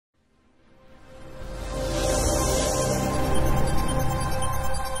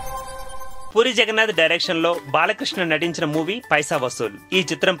Puri Jagannadh direction లో బాలకృష్ణ నటించిన movie పైసా వసూల్. ఈ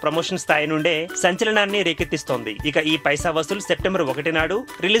చిత్రం ప్రమోషన్ స్థాయి నుండే సంచలనాన్ని రేకెత్తిస్తోంది. ఇక ఈ పైసా వసూల్ సెప్టెంబర్ 1 నాడు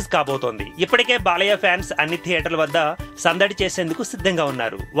రిలీజ్ కాబోతోంది. ఇప్పటికే బాలయ్య ఫ్యాన్స్ అన్ని థియేటర్ల వద్ద సందడి చేసేందుకు సిద్ధంగా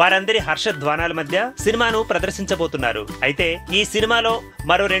ఉన్నారు. వారందరి హర్షధ్వానాల మధ్య సినిమాను ప్రదర్శించబోతున్నారు. అయితే ఈ సినిమాలో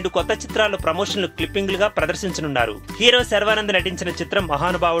మరో 2 కొత్త చిత్రాలు ప్రమోషన్లు క్లిప్పింగ్లుగా ప్రదర్శించనున్నారు. హీరో శర్వానంద్ నటించిన చిత్రం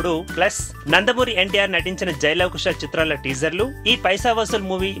మహానుభావుడు ప్లస్ నందమూరి ఎన్టీఆర్ నటించిన జైలవకుశ చిత్రాల టీజర్లు ఈ పైసా వసూల్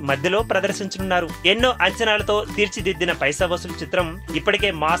మూవీ మధ్యలో ప్రదర్శించనున్నారు. ఎన్నో అంచనాలతో తీర్చిదిద్దిన పైసా వసూల్ చిత్రం ఇప్పటికే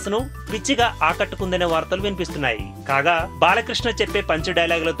మాస్ ను పిచ్చిగా ఆకట్టుకుందనే వార్తలు వినిపిస్తున్నాయి. కాగా బాలకృష్ణ చెప్పే పంచ్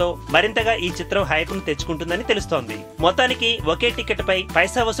డైలాగులతో మరింతగా ఈ చిత్రం హైప్ ను తెచ్చుకుంటుందని తెలుస్తోంది. మొత్తానికి ఒకే టికెట్ పై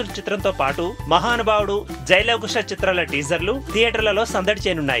పైసా వసూల్ చిత్రంతో పాటు మహానుభావుడు జైలవకుశ చిత్రాల టీజర్లు థియేటర్లలో సందడి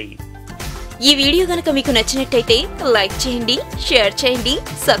చేయనున్నాయి. ఈ వీడియో గనుక మీకు నచ్చినట్టయితే లైక్ చేయండి, షేర్ చేయండి,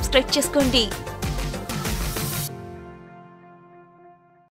 సబ్స్క్రైబ్ చేసుకోండి.